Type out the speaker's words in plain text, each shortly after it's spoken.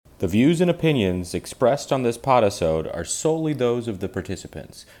The views and opinions expressed on this podisode are solely those of the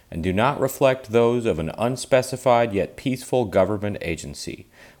participants and do not reflect those of an unspecified yet peaceful government agency.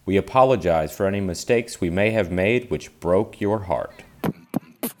 We apologize for any mistakes we may have made which broke your heart.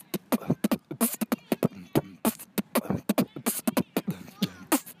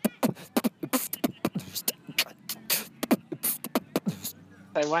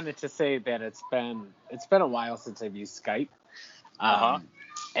 I wanted to say that it's been a while since I've used Skype.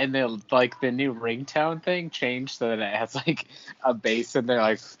 And the new ringtone thing changed so that it has like a bass in there,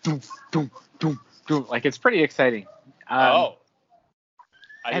 like doom, doom, doom, doom. Like it's pretty exciting. I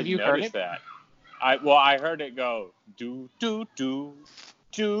have didn't you heard notice it? that. I heard it go do do do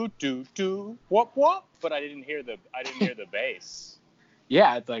do do do whoop whoop, but I didn't hear the bass.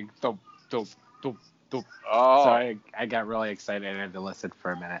 Yeah, it's like doom, doom, doom, doom. Oh, So I got really excited and had to listen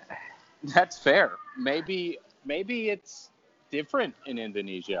for a minute. that's fair. Maybe it's different in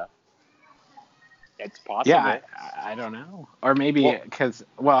Indonesia. It's possible. Yeah, I don't know. Or maybe because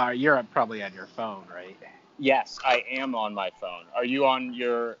you're probably on your phone, right? Yes, I am on my phone. Are you on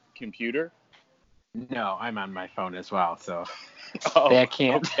your No, I'm on my phone as well, so that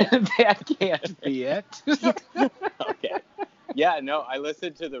can't that can't be it. Okay. Yeah, no, I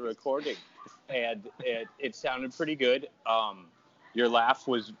listened to the recording and it sounded pretty good. Your laugh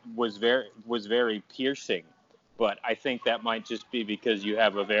was very piercing, but I think that might just be because you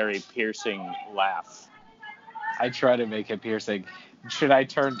have a very piercing laugh. I try to make it piercing. Should I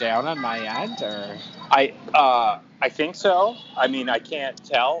turn down on my end or? I think so. I mean, I can't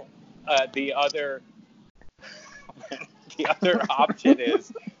tell. The other option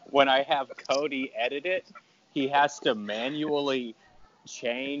is when I have Cody edit it, he has to manually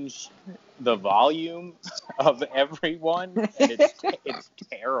change the volume of everyone, and it's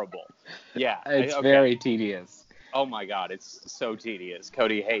terrible. Yeah, It's very tedious. Oh my God, it's so tedious.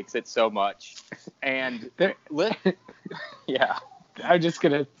 Cody hates it so much, and yeah. I'm just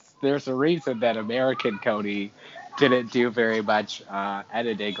gonna. There's a reason that American Cody didn't do very much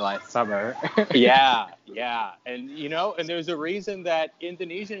editing last summer. yeah, and and there's a reason that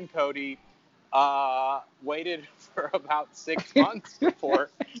Indonesian Cody waited for about 6 months before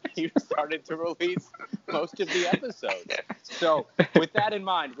he started to release most of the episodes. So with that in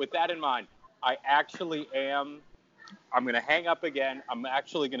mind, I actually am. I'm going to hang up again. I'm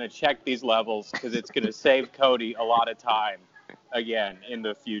actually going to check these levels because it's going to save Cody a lot of time again in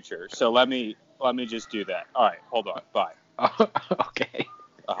the future. So let me just do that. All right, hold on. Bye. Okay.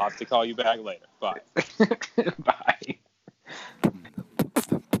 I'll have to call you back later. Bye. Bye.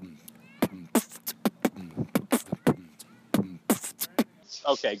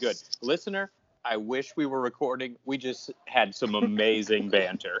 Okay, good. Listener, I wish we were recording. We just had some amazing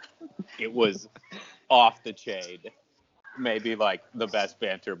banter. It was off the chain. Maybe like the best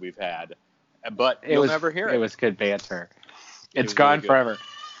banter we've had. But you'll never hear it. It was good banter. It's was gone really good. forever.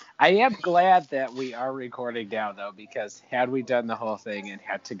 I am glad that we are recording now, though, because had we done the whole thing and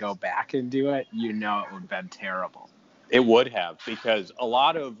had to go back and do it, it would have been terrible. It would have, because a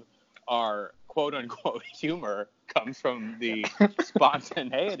lot of our quote-unquote humor comes from the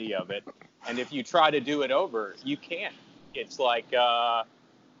spontaneity of it. And if you try to do it over, you can't. It's like, I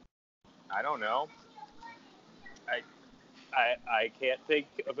don't know. I can't think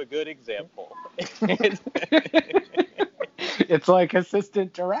of a good example. It's like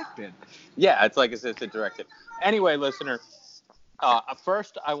assistant directed. Yeah, it's like assistant directed. Anyway, listener,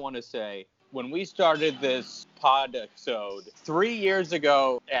 first I want to say, when we started this pod-episode 3 years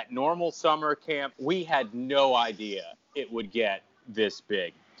ago at normal summer camp, we had no idea it would get this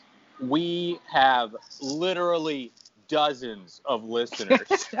big. We have literally dozens of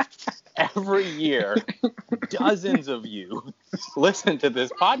listeners. Every year, dozens of you listen to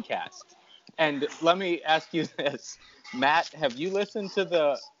this podcast. And let me ask you this. Matt, have you listened to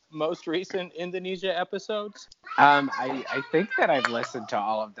the most recent Indonesia episodes? I think that I've listened to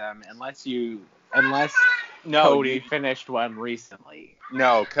all of them, unless Cody finished one recently.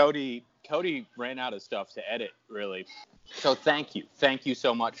 No, Cody ran out of stuff to edit, really. So thank you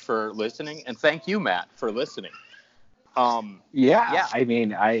so much for listening, and thank you, Matt, for listening. Yeah. I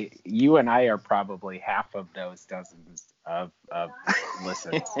mean, you and I are probably half of those dozens of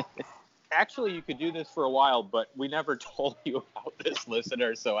listens. Actually, you could do this for a while, but we never told you about this,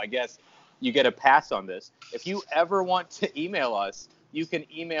 listener, so I guess you get a pass on this. If you ever want to email us, you can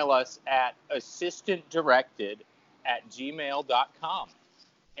email us at assistantdirected@gmail.com.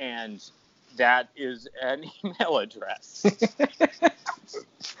 And that is an email address.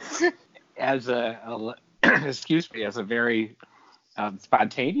 As a very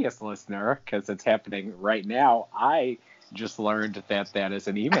spontaneous listener, because it's happening right now, I just learned that is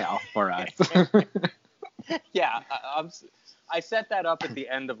an email for us. Yeah, I set that up at the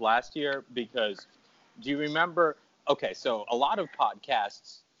end of last year because do you remember? Okay, so a lot of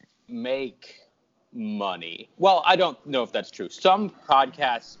podcasts make money. Well, I don't know if that's true. Some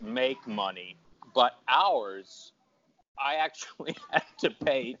podcasts make money, but ours, I actually had to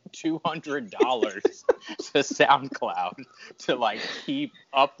pay $200 to SoundCloud to like keep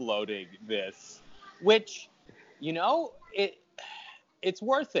uploading this, which, you know, it's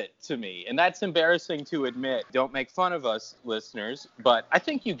worth it to me. And that's embarrassing to admit. Don't make fun of us, listeners, but I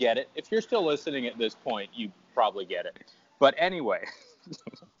think you get it. If you're still listening at this point, you probably get it. But anyway,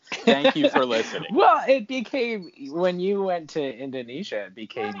 thank you for listening. Well, it became, when you went to Indonesia, it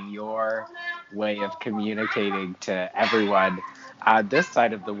became your way of communicating to everyone on this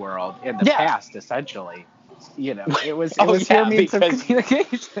side of the world in the past, essentially. You know, it was your means of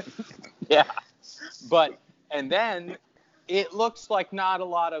communication. Yeah. But, and then it looks like not a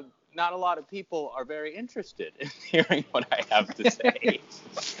lot of people are very interested in hearing what I have to say.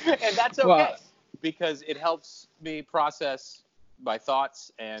 And that's okay. Well, because it helps me process my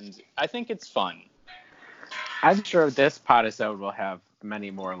thoughts, and I think it's fun. I'm sure this podisode will have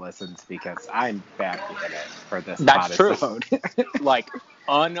many more listens because I'm back in it for this podisode. True. Like,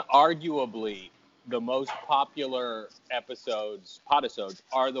 unarguably, the most popular podisodes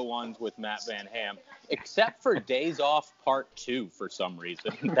are the ones with Matt Van Ham, except for Days Off Part 2 for some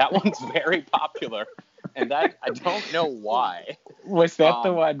reason. That one's very popular, and that I don't know why. Was that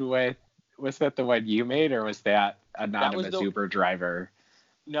the one you made, or was that anonymous Uber driver?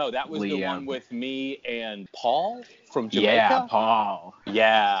 No, that was Liam. The one with me and Paul from Jamaica. Yeah, Paul.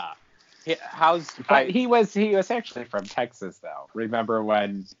 Yeah. He was actually from Texas, though. Remember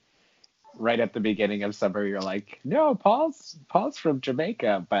when, right at the beginning of summer, you're like, no, Paul's from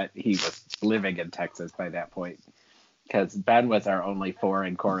Jamaica, but he was living in Texas by that point. Because Ben was our only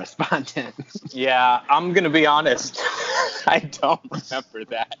foreign correspondent. Yeah, I'm going to be honest. I don't remember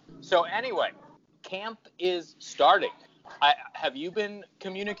that. So anyway, camp is starting. Have you been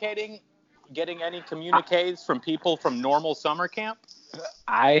getting any communiques from people from normal summer camp?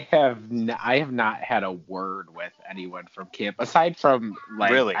 I have not had a word with anyone from camp, aside from,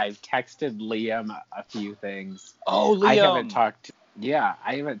 like, really? I've texted Liam a few things. Oh, Liam. I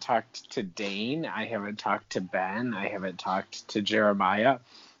haven't talked to Dane. I haven't talked to Ben. I haven't talked to Jeremiah.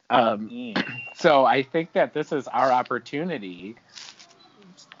 So I think that this is our opportunity,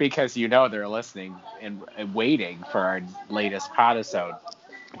 because they're listening and waiting for our latest podisode,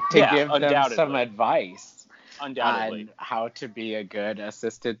 to give them some advice on how to be a good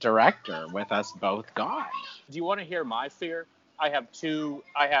assistant director with us both gone. Do you want to hear my fear? I have two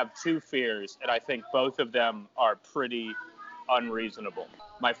fears, and I think both of them are pretty unreasonable.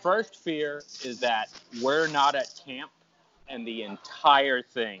 My first fear is that we're not at camp and the entire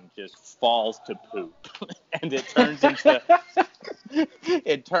thing just falls to poop and it turns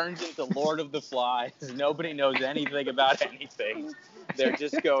into Lord of the Flies. Nobody knows anything about anything. They're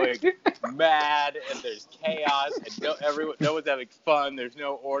just going mad, and there's chaos, and no one's having fun. There's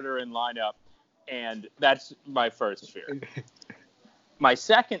no order in lineup, and that's my first fear. My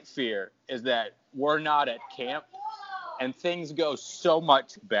second fear is that we're not at camp and things go so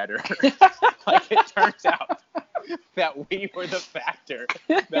much better. Like, it turns out that we were the factor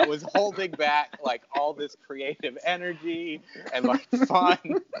that was holding back, like, all this creative energy and, like, fun.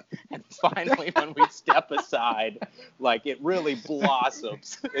 And finally, when we step aside, like, it really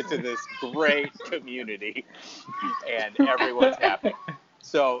blossoms into this great community, and everyone's happy.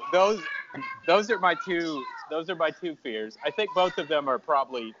 So those are my two fears. I think both of them are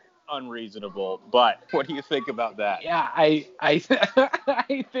probably unreasonable, but what do you think about that? Yeah, I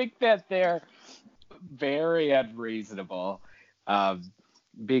think that they're very unreasonable,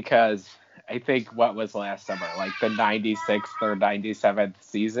 because I think what was last summer, like the 96th or 97th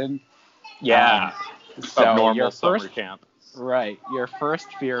season? Yeah, so of normal summer camp. Right. Your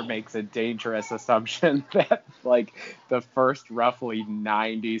first fear makes a dangerous assumption that, like, the first roughly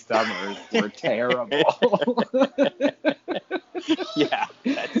 90 summers were terrible. Yeah,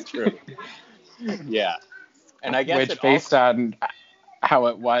 that's true. Yeah. And I guess based on how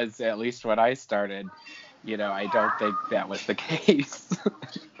it was, at least when I started, I don't think that was the case.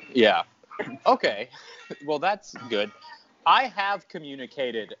 Yeah. Okay. Well, that's good. I have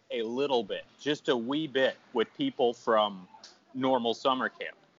communicated a little bit, just a wee bit, with people from normal summer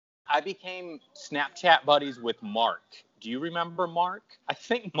camp. I became Snapchat buddies with Mark. Do you remember Mark? I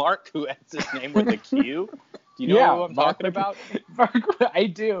think Mark, who ends his name with a Q. Do You know who I'm talking about? Mark, I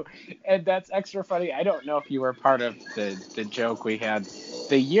do. And that's extra funny. I don't know if you were part of the joke we had.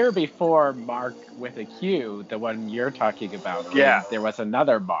 The year before Mark with a Q, the one you're talking about, Yeah. there was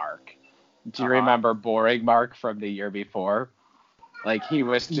another Mark. Do you remember Boring Mark from the year before? Like, he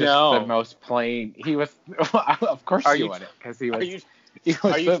was just the most plain. He was, of course you would, because he was.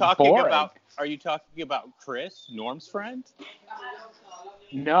 Are you talking about Chris, Norm's friend?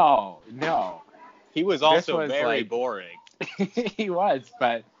 No. He was also very boring. He was,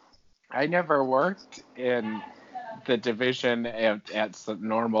 but I never worked in the division at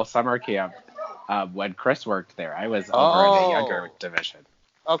normal summer camp when Chris worked there. I was over in the younger division.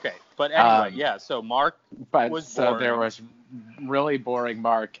 Okay, but anyway, so Mark was boring. So there was really boring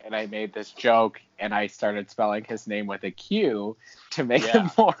Mark, and I made this joke, and I started spelling his name with a Q to make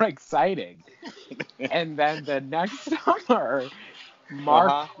him more exciting. And then the next summer,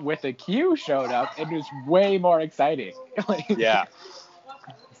 Mark with a Q showed up, and it was way more exciting.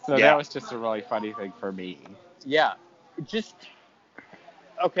 So that was just a really funny thing for me. Yeah.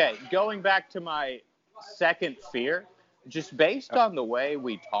 Okay, going back to my second fear, just based on the way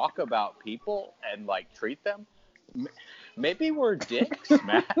we talk about people and, like, treat them, maybe we're dicks,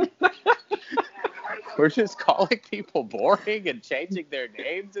 Matt. We're just calling people boring and changing their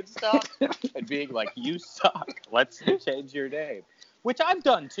names and stuff and being like, you suck. Let's change your name. Which I've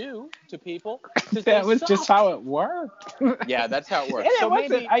done, too, to people. That was just how it worked. Yeah, that's how it works. And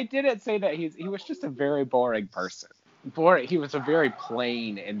maybe I didn't say that he was just a very boring person. He was a very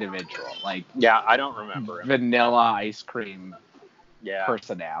plain individual. Like, I don't remember him. Vanilla ice cream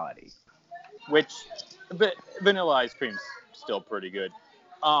personality. Which, vanilla ice cream's still pretty good.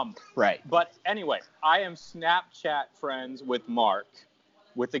 Right. But anyway, I am Snapchat friends with Mark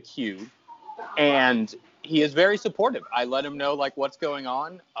with a Q, and he is very supportive. I let him know, like, what's going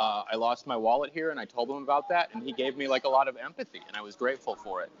on. I lost my wallet here, and I told him about that, and he gave me, like, a lot of empathy, and I was grateful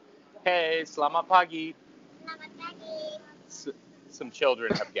for it. Hey, selamat pagi. Some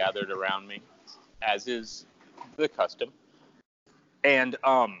children have gathered around me, as is the custom. And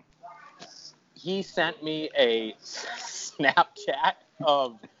he sent me a Snapchat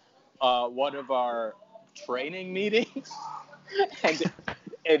of one of our training meetings,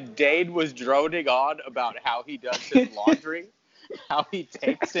 and Dane was droning on about how he does his laundry, how he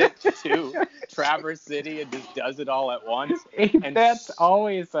takes it to Traverse City and just does it all at once. And that's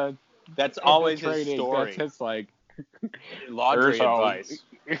always his story. That's his, like, laundry advice.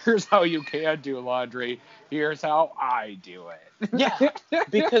 Here's how you can do laundry. Here's how I do it. Yeah,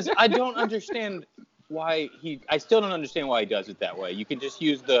 because I don't understand why I still don't understand why he does it that way. You can just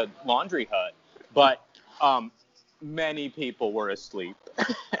use the laundry hut, but many people were asleep,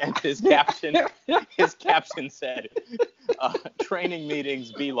 and his caption said, "Training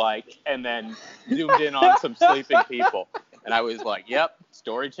meetings be like," and then zoomed in on some sleeping people, and I was like, "Yep,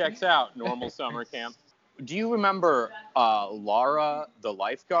 story checks out. Normal summer camp." Do you remember Laura, the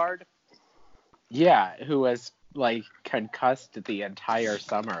lifeguard? Yeah, who was, like, concussed the entire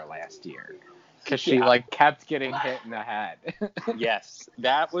summer last year because she like kept getting hit in the head. Yes,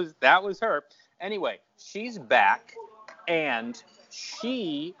 that was her. Anyway, she's back, and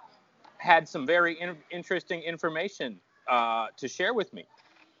she had some very interesting information to share with me.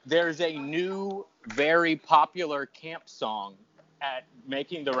 There's a new, very popular camp song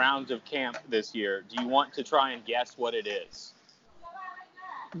making the rounds of camp this year. Do you want to try and guess what it is?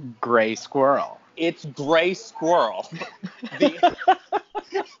 Gray Squirrel. It's Gray Squirrel.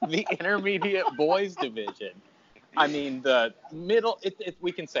 The intermediate boys division. I mean, the middle,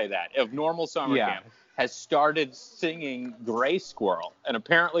 we can say that, of normal summer camp has started singing Gray Squirrel, and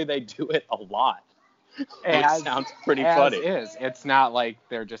apparently they do it a lot. It sounds pretty funny. It's not like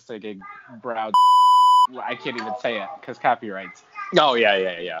they're just singing Brown. I can't even say it because copyrights. Oh,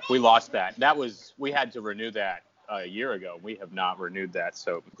 yeah. We lost that. We had to renew that a year ago. We have not renewed that.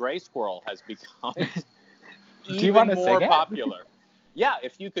 So Gray Squirrel has become even more popular. Yeah,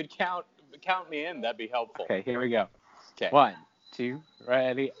 if you could count me in, that'd be helpful. Okay, here we go. Okay. 1, 2,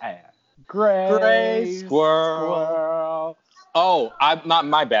 ready, and Gray Squirrel. Oh,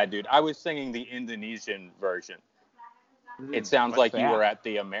 my bad, dude. I was singing the Indonesian version. It sounds like you were at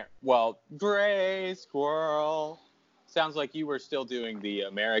the Gray Squirrel. Sounds like you were still doing the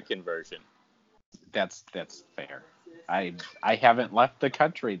American version. That's fair. I haven't left the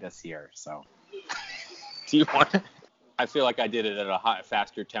country this year, so. Do you want to? I feel like I did it at a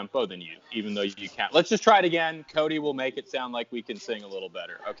faster tempo than you, even though you can't. Let's just try it again. Cody will make it sound like we can sing a little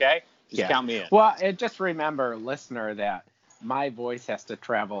better, okay? Just count me in. Well, and just remember, listener, that my voice has to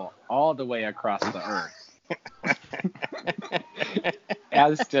travel all the way across the earth.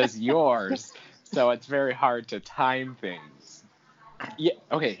 As does yours. So it's very hard to time things. Yeah.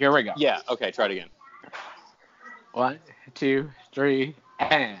 Okay, here we go. Yeah. Okay. Try it again. 1, 2, 3,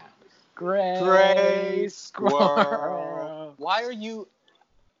 and Gray squirrel. Why are you?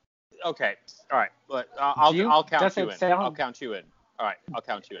 Okay. All right. But I'll count you in. I'll count you in. All right. I'll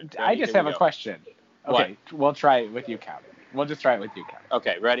count you in. Ready? I just have a question. Okay, we'll try it with you counting. We'll just try it with you counting.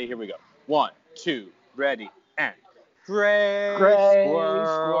 Okay. Ready? Here we go. 1, 2, ready, and gray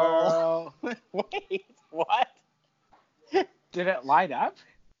squirrel. Wait. What? Did it line up?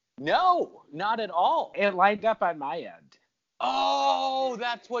 No, not at all. It lined up on my end. Oh,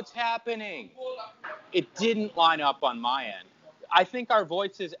 that's what's happening. It didn't line up on my end. I think our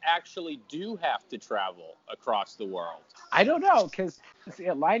voices actually do have to travel across the world. I don't know, because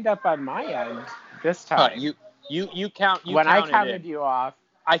it lined up on my end this time. You count. When I counted you off,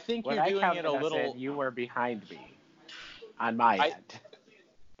 I think you're doing it a little. You were behind me on my end.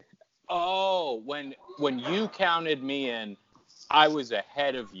 Oh, when you counted me in, I was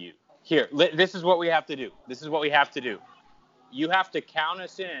ahead of you. Here, this is what we have to do. You have to count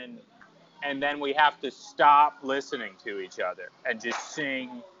us in, and then we have to stop listening to each other and just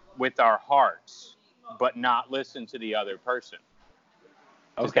sing with our hearts, but not listen to the other person.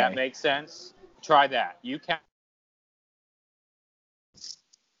 Does that make sense? Try that. You count.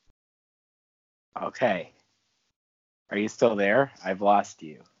 Okay. Are you still there? I've lost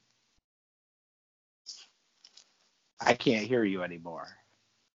you. I can't hear you anymore.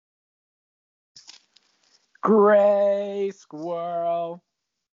 Gray squirrel.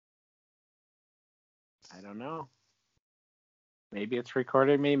 I don't know. Maybe it's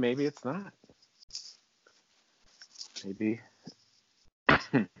recording me, maybe it's not.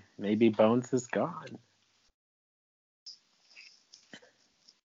 Maybe Bones is gone.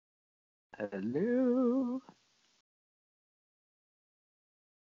 Hello.